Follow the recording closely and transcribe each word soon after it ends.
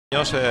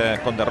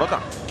Con derrota.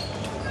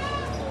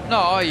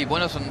 No, y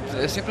bueno,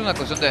 es siempre una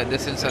cuestión de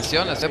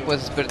sensaciones.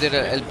 Puedes perder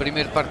el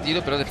primer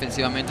partido, pero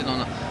defensivamente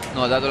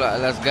no ha dado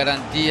las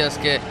garantías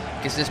que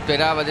se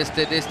esperaba de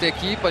este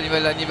equipo a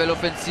nivel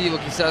ofensivo,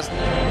 quizás.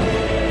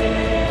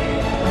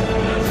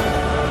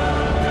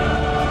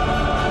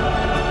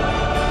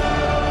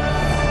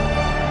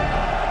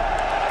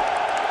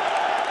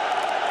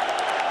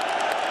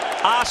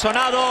 Ha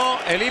sonado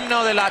el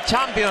himno de la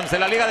Champions, de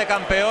la Liga de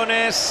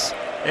Campeones,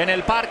 en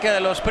el Parque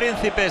de los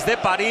Príncipes de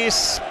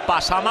París.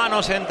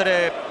 Pasamanos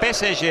entre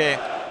PSG,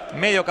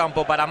 medio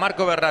campo para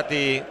Marco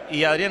Verratti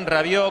y Adrien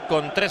Rabiot,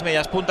 con tres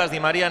medias puntas, Di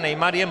María,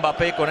 Neymar y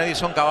Mbappé, con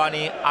Edison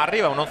Cavani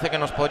arriba. Un 11 que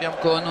nos podrían...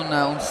 Con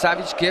un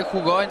Savic que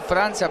jugó en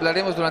Francia.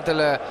 Hablaremos durante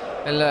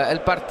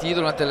el partido,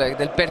 durante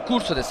el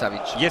percurso de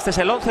Savic. Y este es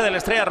el 11 de la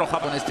Estrella Roja.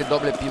 Con este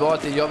doble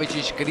pivote,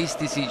 Jovic,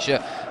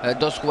 Kristisic,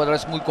 dos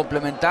jugadores muy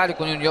complementarios,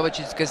 con un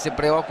Jovic que se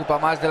preocupa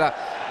más de la...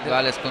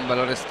 Goals con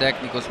valores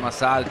técnicos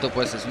más altos,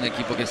 pues es un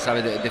equipo que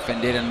sabe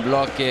defender en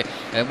bloque,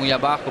 muy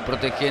abajo,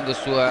 protegiendo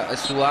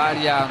su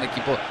área, un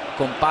equipo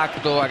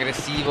compacto,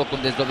 agresivo,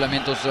 con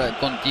desdoblamientos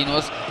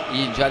continuos,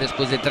 y ya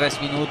después de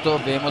 3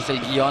 minutos vemos el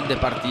guión de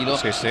partido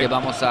que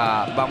vamos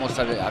a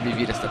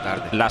vivir esta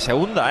tarde. La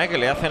segunda que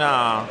le hacen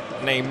a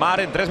Neymar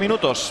en 3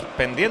 minutos,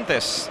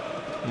 pendientes,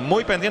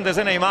 muy pendientes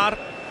de Neymar,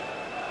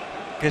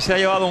 que se ha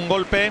llevado un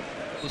golpe.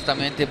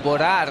 Justamente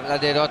borrar la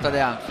derrota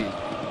de Anfield.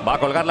 Va a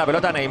colgar la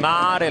pelota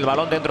Neymar, el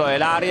balón dentro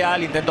del área,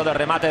 el intento de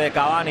remate de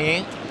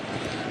Cavani.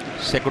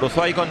 Se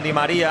cruzó ahí con Di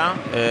María,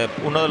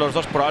 uno de los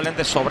dos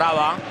probablemente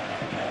sobraba.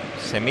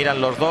 Se miran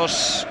los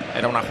dos,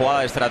 era una jugada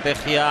de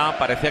estrategia,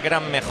 parecía que era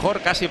mejor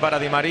casi para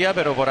Di María,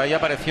 pero por ahí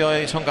apareció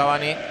Edison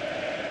Cavani.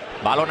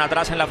 Balón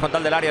atrás en la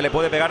frontal del área, le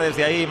puede pegar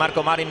desde ahí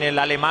Marco Marin, el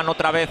alemán,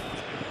 otra vez.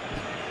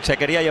 Se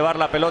quería llevar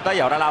la pelota y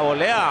ahora la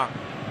volea.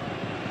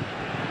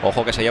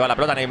 Ojo que se lleva la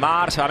pelota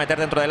Neymar, se va a meter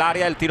dentro del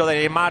área, el tiro de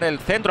Neymar, el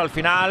centro al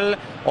final.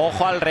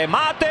 Ojo al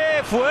remate,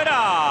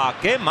 fuera.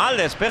 Qué mal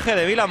despeje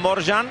de Milan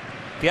Borjan,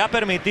 que ha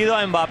permitido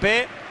a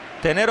Mbappé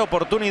tener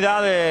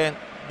oportunidad de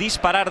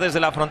disparar desde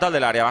la frontal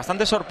del área.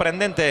 Bastante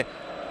sorprendente.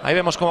 Ahí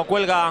vemos cómo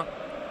cuelga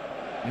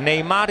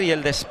Neymar y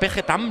el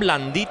despeje tan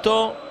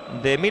blandito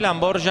de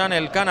Milan Borjan,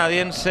 el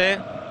canadiense,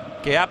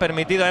 que ha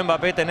permitido a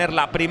Mbappé tener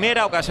la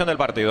primera ocasión del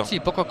partido. Sí,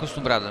 poco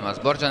acostumbrado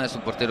además. Borjan es un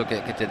portero que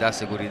te da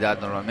seguridad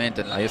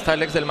normalmente. Ahí está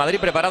el ex del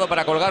Madrid preparado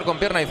para colgar con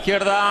pierna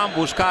izquierda,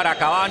 buscar a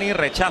Cavani,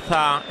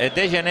 rechaza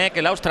Degené, que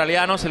el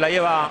australiano se la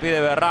lleva,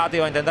 pide Verratti,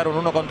 va a intentar un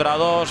 1 contra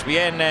 2,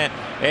 viene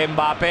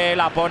Mbappé,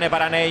 la pone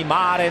para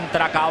Neymar,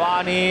 entra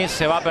Cavani,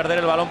 se va a perder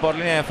el balón por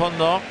línea de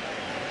fondo.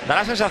 Da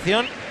la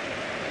sensación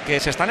que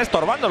se están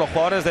estorbando los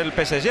jugadores del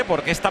PSG,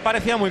 porque esta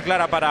parecía muy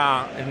clara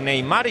para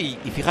Neymar y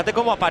fíjate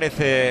cómo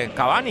aparece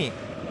Cavani.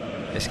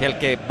 Es que el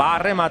que va a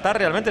rematar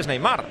realmente es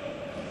Neymar.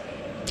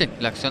 Sí,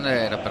 la acción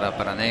era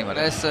para Neymar.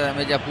 Es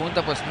media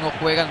punta, pues no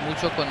juegan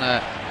mucho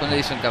con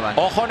Edison Cavani.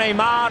 Ojo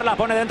Neymar, la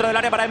pone dentro del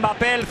área para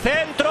Mbappé, el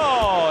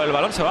centro. El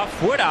balón se va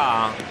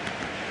fuera.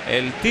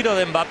 El tiro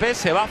de Mbappé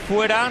se va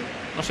fuera.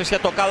 No sé si ha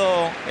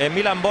tocado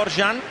Milan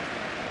Borjan,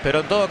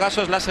 pero en todo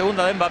caso es la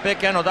segunda de Mbappé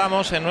que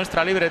anotamos en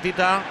nuestra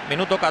libretita.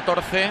 Minuto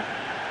 14.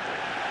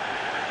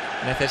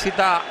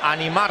 Necesita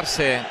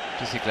animarse.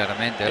 Sí,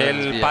 claramente.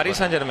 El Paris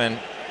Saint-Germain.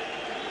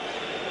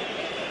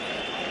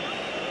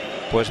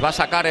 Pues va a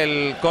sacar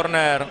el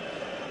córner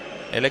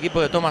el equipo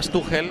de Thomas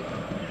Tuchel.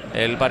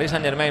 El Paris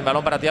Saint-Germain,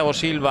 balón para Thiago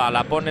Silva,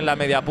 la pone en la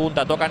media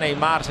punta, toca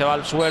Neymar, se va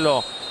al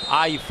suelo.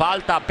 Hay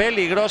falta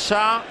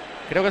peligrosa.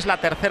 Creo que es la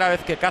tercera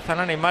vez que cazan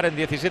a Neymar en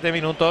 17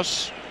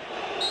 minutos.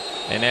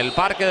 En el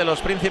Parque de los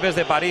Príncipes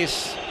de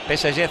París,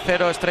 PSG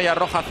 0, Estrella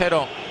Roja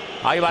 0.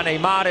 Ahí va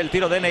Neymar, el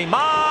tiro de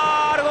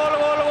Neymar. Gol, gol,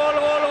 gol,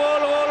 gol,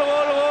 gol, gol,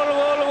 gol, gol,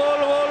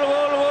 gol,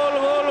 gol,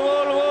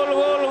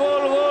 gol,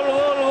 gol,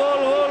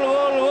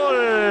 gol,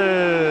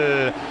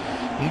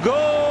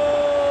 gol,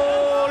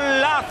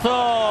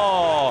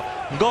 golazo.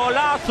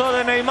 Golazo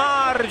de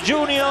Neymar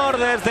Junior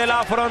desde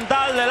la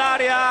frontal del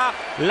área.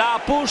 La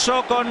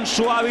puso con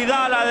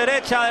suavidad a la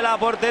derecha de la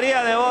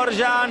portería de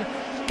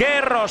Borjan.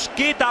 ¡Qué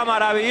rosquita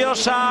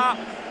maravillosa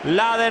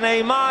la de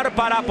Neymar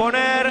para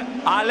poner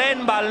a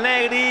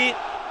Valnegri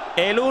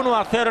el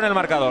 1-0 en el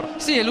marcador!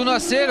 Sí, el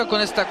 1-0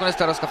 con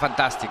esta rosca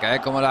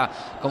fantástica,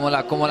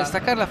 como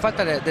destacar la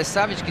falta de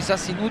Savic,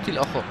 quizás inútil.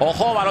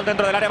 Ojo, balón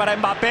dentro del área para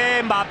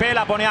Mbappé. Mbappé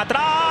la pone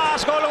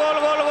atrás. Gol, gol,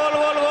 gol, gol,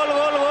 gol, gol,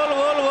 gol, gol,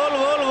 gol, gol,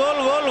 gol,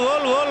 gol,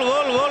 gol, gol,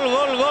 gol, gol,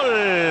 gol,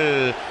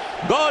 gol.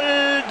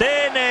 Gol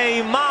de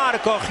Neymar.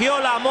 Cogió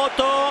la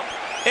moto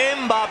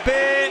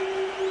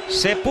Mbappé.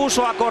 Se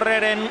puso a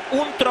correr en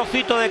un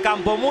trocito de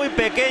campo muy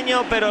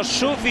pequeño, pero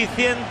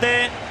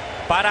suficiente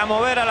para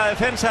mover a la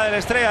defensa de la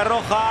Estrella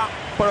Roja,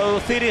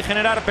 producir y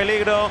generar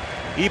peligro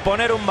y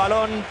poner un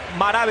balón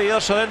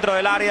maravilloso dentro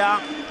del área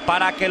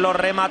para que lo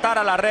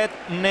rematara a la red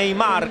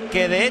Neymar,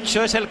 que de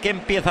hecho es el que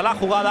empieza la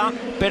jugada.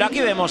 Pero aquí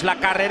vemos la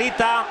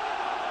carrerita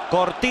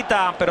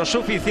cortita pero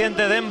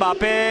suficiente de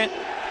Mbappé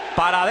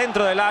para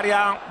dentro del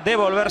área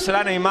devolvérsela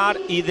a Neymar,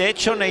 y de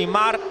hecho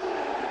Neymar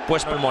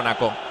pues por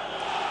Mónaco.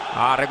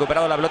 Ha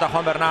recuperado la pelota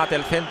Juan Bernat,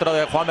 el centro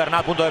de Juan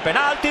Bernat, punto de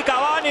penalti,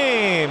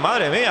 Cavani.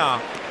 Madre mía,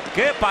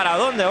 qué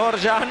paradón de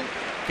Borjan,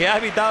 que ha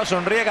evitado,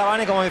 sonríe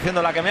Cavani como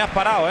diciendo la que me has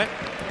parado,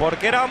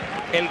 porque era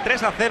el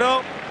 3-0,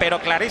 pero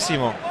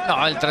clarísimo.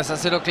 No, el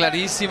 3-0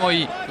 clarísimo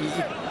y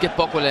que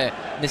poco le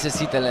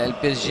necesita el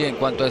PSG en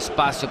cuanto a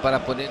espacio para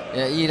poder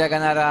ir a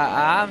ganar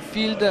a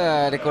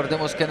Anfield.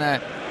 Recordemos que,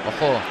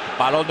 ojo,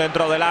 balón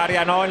dentro del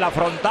área, no en la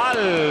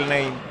frontal.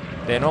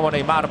 De nuevo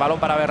Neymar, balón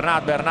para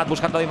Bernat, Bernat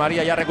buscando a Di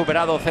María, ya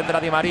recuperado,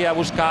 centra Di María,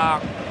 busca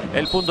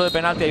el punto de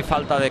penalti, hay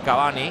falta de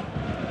Cavani.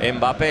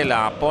 Mbappé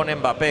la pone,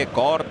 Mbappé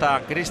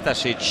corta,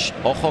 Kristasic,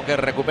 ojo que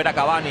recupera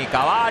Cavani,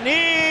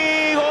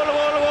 Cavani, gol,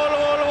 gol, gol,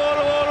 gol, gol,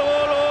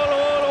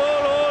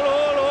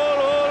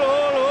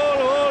 gol,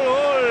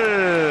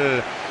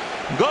 gol,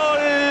 gol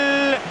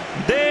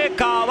de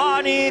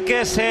Cavani,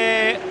 que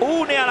se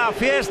une a la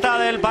fiesta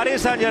del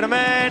Paris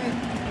Saint-Germain.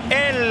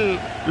 Él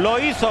lo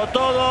hizo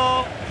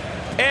todo.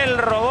 Él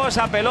robó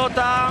esa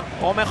pelota,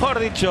 o mejor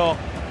dicho,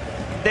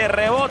 de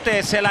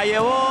rebote se la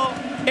llevó.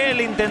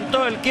 Él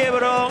intentó el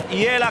quiebro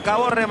y él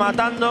acabó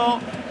rematando,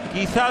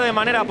 quizá de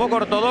manera poco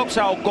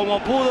ortodoxa o como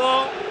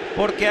pudo,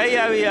 porque ahí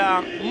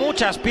había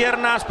muchas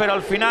piernas, pero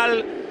al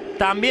final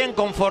también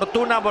con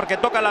fortuna, porque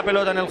toca la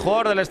pelota en el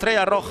jugador de la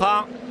Estrella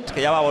Roja,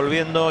 que ya va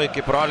volviendo y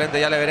que probablemente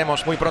ya le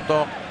veremos muy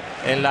pronto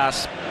en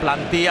las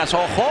plantillas.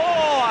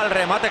 ¡Ojo al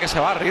remate que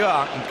se va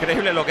arriba!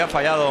 Increíble lo que ha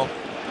fallado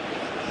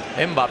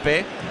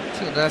Mbappé.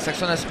 Una de las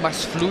acciones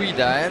más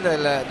fluidas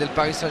del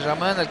Paris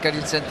Saint-Germain, el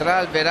carril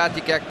central,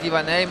 Verratti que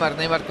activa a Neymar,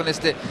 Neymar con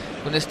este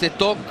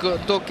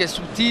toque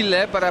sutil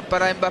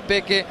para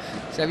Mbappé, que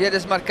se había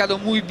desmarcado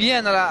muy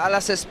bien a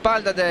las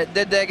espaldas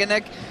de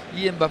Degenek,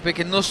 y Mbappé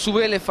que no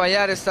suele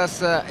fallar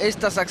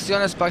estas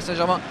acciones. Paris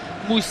Saint-Germain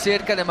muy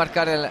cerca de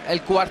marcar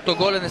el cuarto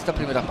gol en esta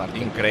primera parte.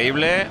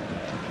 Increíble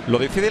lo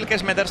difícil que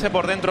es meterse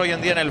por dentro hoy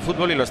en día en el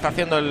fútbol, y lo está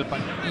haciendo el...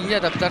 Y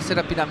adaptarse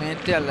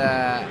rápidamente a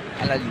la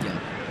línea.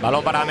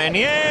 Balón para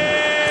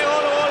Meunier.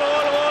 Gol, gol,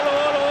 gol,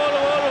 gol,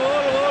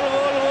 gol, gol,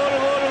 gol,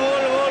 gol,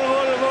 gol, gol,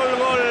 gol, gol, gol,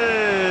 gol.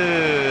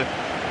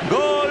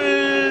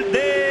 Gol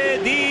de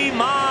Di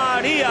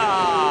María.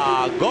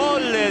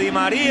 Gol de Di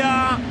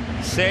María.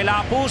 Se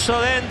la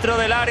puso dentro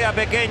del área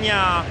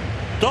pequeña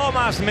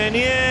Thomas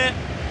Meunier,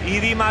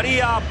 y Di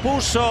María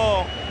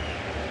puso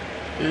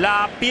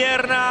la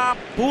pierna,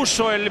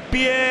 puso el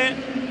pie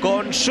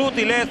con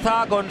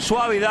sutileza, con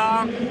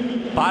suavidad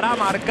para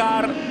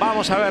marcar.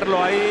 Vamos a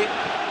verlo ahí.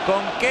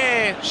 Con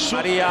qué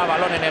María,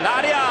 balón en el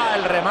área,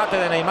 el remate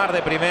de Neymar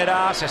de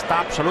primera, se está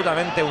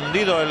absolutamente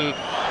hundido el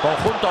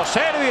conjunto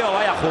serbio.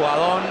 Vaya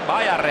jugadón,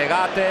 vaya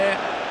regate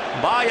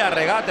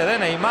de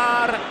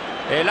Neymar.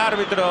 El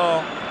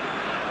árbitro,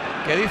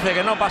 que dice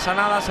que no pasa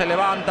nada, se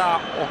levanta,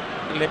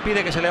 o le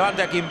pide que se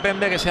levante a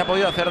Kimpembe, que se ha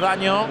podido hacer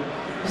daño.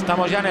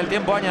 Estamos ya en el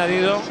tiempo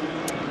añadido.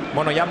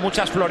 Bueno, ya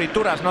muchas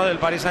florituras, ¿no?, del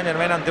Paris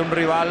Saint-Germain ante un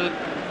rival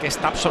que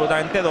está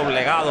absolutamente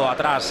doblegado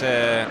atrás,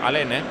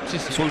 Alén, Sí,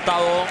 sí.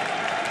 Resultado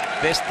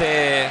de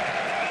este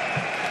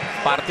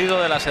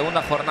partido de la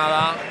segunda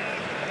jornada.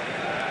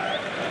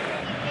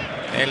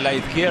 En la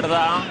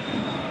izquierda,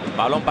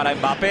 balón para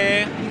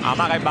Mbappé,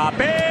 amaga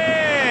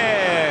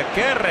Mbappé,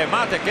 qué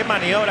remate, qué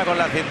maniobra con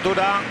la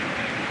cintura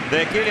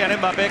de Kylian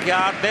Mbappé, que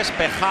ha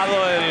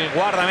despejado el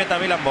guardameta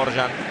Milan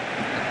Borjan.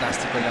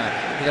 Fantástico,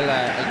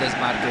 mira el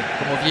desmarque,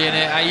 como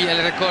viene ahí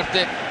el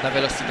recorte, la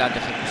velocidad de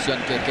ejecución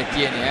que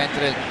tiene,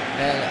 entre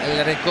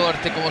el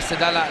recorte, como se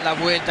da la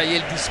vuelta y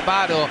el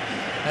disparo,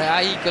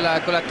 ahí con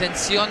la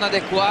tensión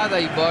adecuada,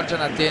 y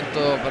Borjan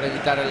atento para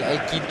evitar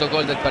el quinto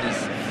gol del París.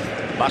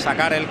 Va a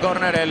sacar el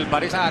córner el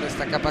París.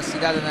 Esta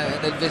capacidad en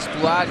el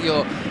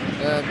vestuario.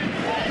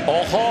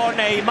 ¡Ojo,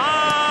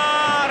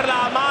 Neymar!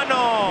 ¡La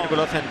mano!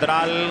 Círculo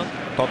central,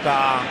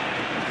 toca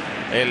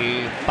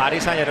el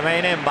Paris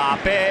Saint-Germain,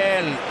 Mbappé,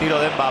 el tiro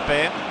de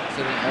Mbappé.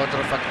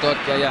 Otro factor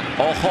que haya.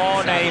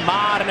 ¡Ojo,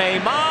 Neymar!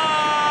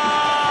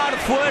 ¡Neymar!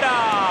 ¡Fuera!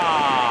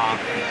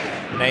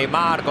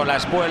 Neymar con la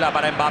espuela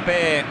para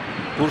Mbappé,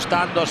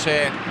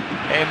 gustándose.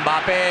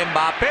 Mbappé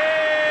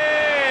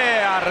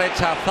ha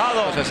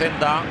rechazado.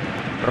 60.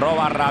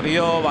 Roba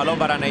Rabiot, balón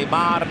para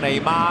Neymar,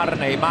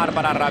 Neymar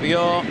para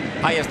Rabiot.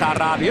 Ahí está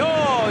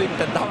Rabiot,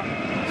 intentaba.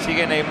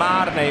 Sigue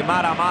Neymar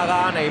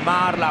amaga,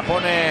 Neymar la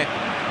pone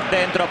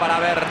dentro para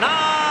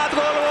Bernat.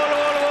 Gol, gol,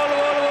 gol,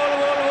 gol,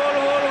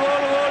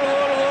 gol,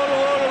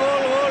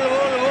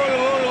 gol,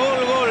 gol,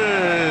 gol,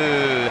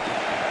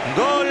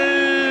 gol,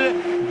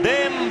 gol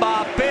de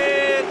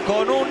Mbappé,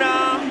 con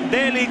una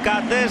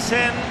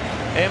delicatessen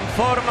en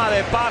forma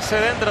de pase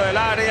dentro del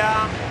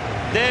área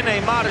de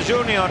Neymar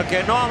Jr.,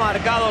 que no ha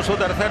marcado su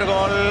tercer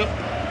gol,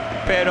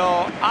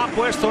 pero ha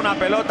puesto una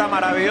pelota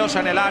maravillosa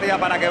en el área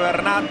para que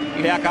Bernat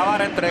le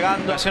acabara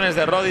entregando. Acciones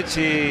de Rodic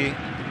y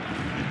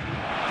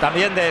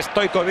también de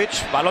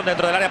Stojkovic. Balón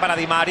dentro del área para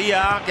Di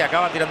María, que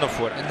acaba tirando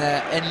fuera.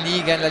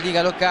 En la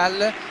liga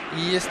local,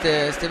 y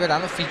este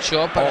verano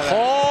fichó para...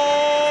 ¡Ojo!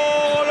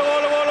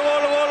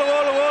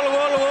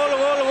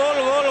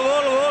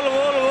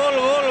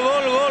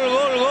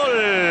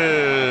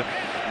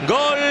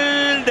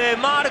 Gol de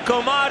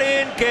Marco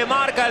Marin, que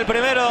marca el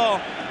primero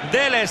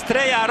del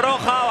Estrella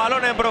Roja,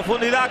 balón en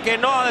profundidad que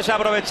no ha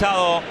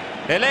desaprovechado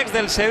el ex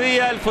del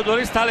Sevilla, el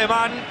futbolista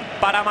alemán,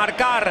 para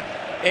marcar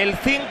el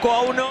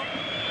 5-1.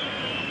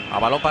 A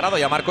balón parado,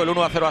 ya marcó el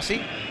 1-0 así.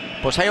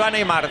 Pues ahí va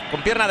Neymar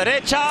con pierna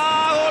derecha.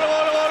 ¡Gol,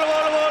 gol, gol,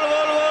 gol,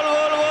 gol,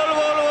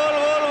 gol,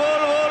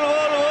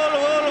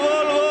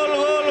 gol,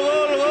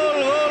 gol,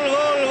 gol,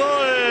 gol,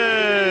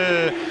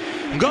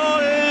 gol,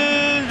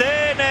 gol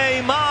de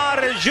Neymar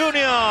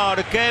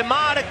Jr., que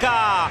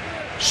marca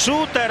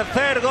su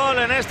tercer gol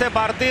en este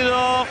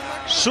partido,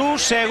 su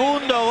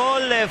segundo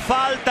gol de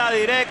falta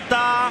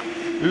directa.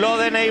 Lo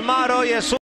de Neymar hoy es